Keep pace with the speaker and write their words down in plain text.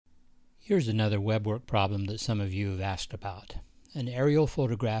Here's another WeBWork problem that some of you have asked about. An aerial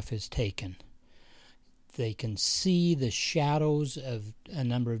photograph is taken. They can see the shadows of a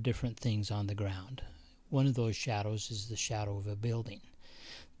number of different things on the ground. One of those shadows is the shadow of a building.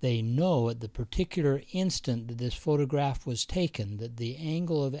 They know at the particular instant that this photograph was taken that the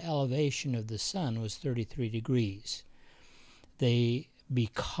angle of elevation of the sun was 33 degrees.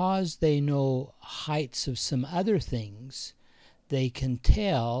 Because they know heights of some other things, they can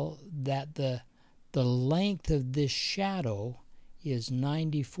tell that the length of this shadow is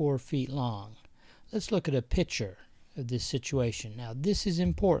 94 feet long. Let's look at a picture of this situation. Now, this is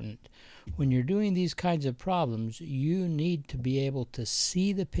important. When you're doing these kinds of problems, you need to be able to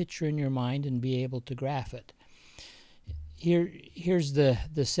see the picture in your mind and be able to graph it. Here's the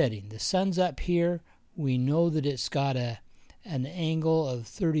setting. The sun's up here. We know that it's got an angle of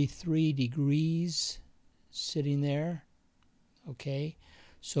 33 degrees sitting there. Okay,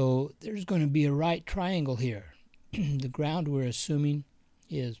 so there's going to be a right triangle here. The ground, we're assuming,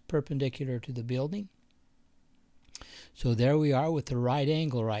 is perpendicular to the building. So there we are with the right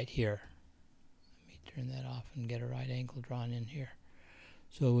angle right here. Let me turn that off and get a right angle drawn in here.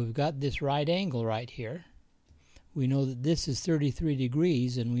 So we've got this right angle right here. We know that this is 33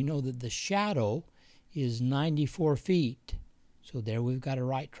 degrees, and we know that the shadow is 94 feet. So there we've got a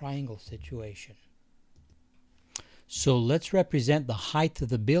right triangle situation. So let's represent the height of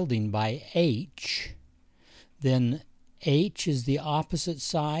the building by h. Then h is the opposite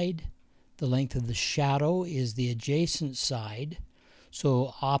side. The length of the shadow is the adjacent side.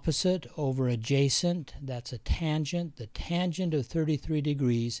 So opposite over adjacent, that's a tangent. The tangent of 33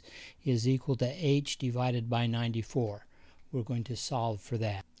 degrees is equal to h divided by 94. We're going to solve for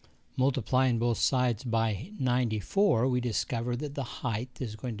that. Multiplying both sides by 94, we discover that the height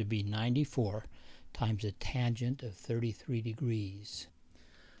is going to be 94 times a tangent of 33 degrees.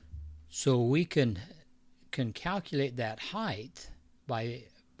 So we can calculate that height by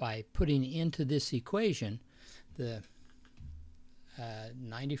putting into this equation the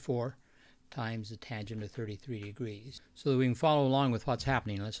 94 times the tangent of 33 degrees. So that we can follow along with what's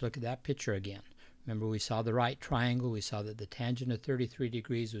happening. Let's look at that picture again. Remember, we saw the right triangle. We saw that the tangent of 33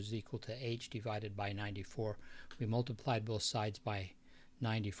 degrees was equal to h divided by 94. We multiplied both sides by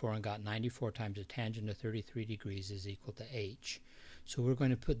 94 and got 94 times the tangent of 33 degrees is equal to h. So we're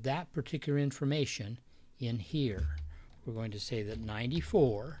going to put that particular information in here. We're going to say that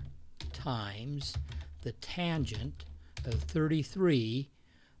 94 times the tangent of 33,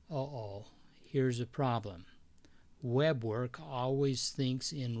 here's a problem. WeBWork always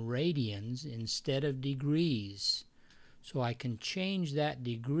thinks in radians instead of degrees. So I can change that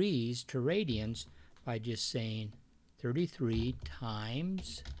degrees to radians by just saying 33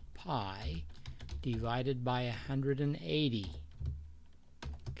 times pi divided by 180.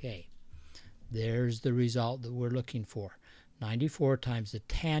 Okay, there's the result that we're looking for. 94 times the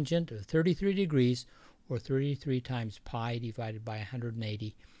tangent of 33 degrees, or 33 times pi divided by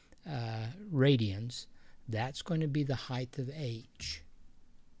 180 radians. That's going to be the height of h.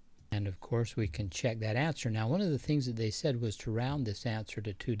 And of course we can check that answer. Now, one of the things that they said was to round this answer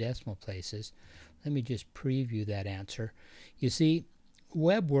to 2 decimal places. Let me just preview that answer. You see,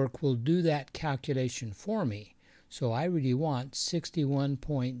 WeBWork will do that calculation for me. So I really want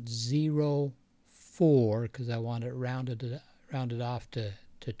 61.04 because I want it rounded off to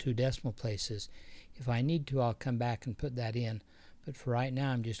 2 decimal places. If I need to, I'll come back and put that in. But for right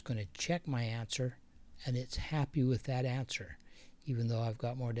now, I'm just going to check my answer, and it's happy with that answer, even though I've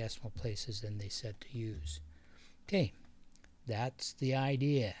got more decimal places than they said to use. Okay, that's the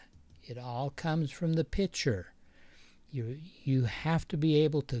idea. It all comes from the picture. You have to be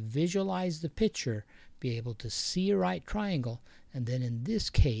able to visualize the picture, be able to see a right triangle, and then in this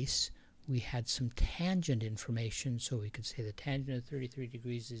case, we had some tangent information, so we could say the tangent of 33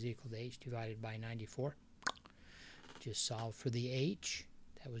 degrees is equal to h divided by 94. Just solve for the h.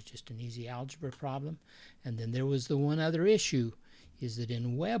 That was just an easy algebra problem. And then there was the one other issue, is that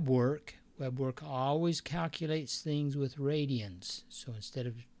in WeBWork always calculates things with radians. So instead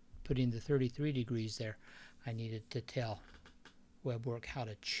of putting the 33 degrees there, I needed to tell WeBWork how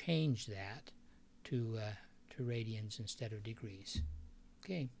to change that to radians instead of degrees.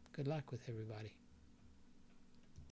 Okay, good luck with everybody.